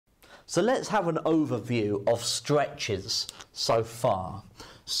So let's have an overview of stretches so far.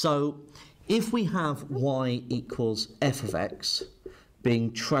 So if we have y equals f of x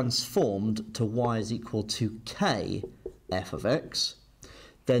being transformed to y is equal to k f of x,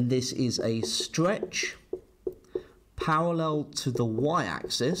 then this is a stretch parallel to the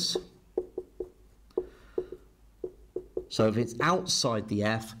y-axis. So if it's outside the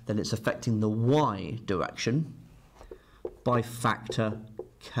f, then it's affecting the y direction by factor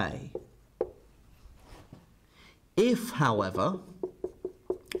k. If, however,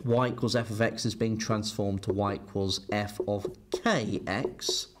 y equals f of x is being transformed to y equals f of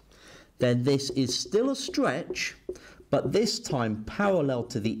kx, then this is still a stretch, but this time parallel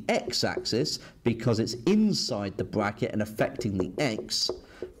to the x-axis because it's inside the bracket and affecting the x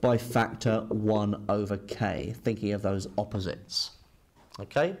by factor 1 over k, thinking of those opposites.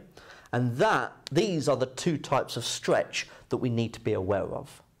 Okay? And these are the two types of stretch that we need to be aware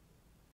of.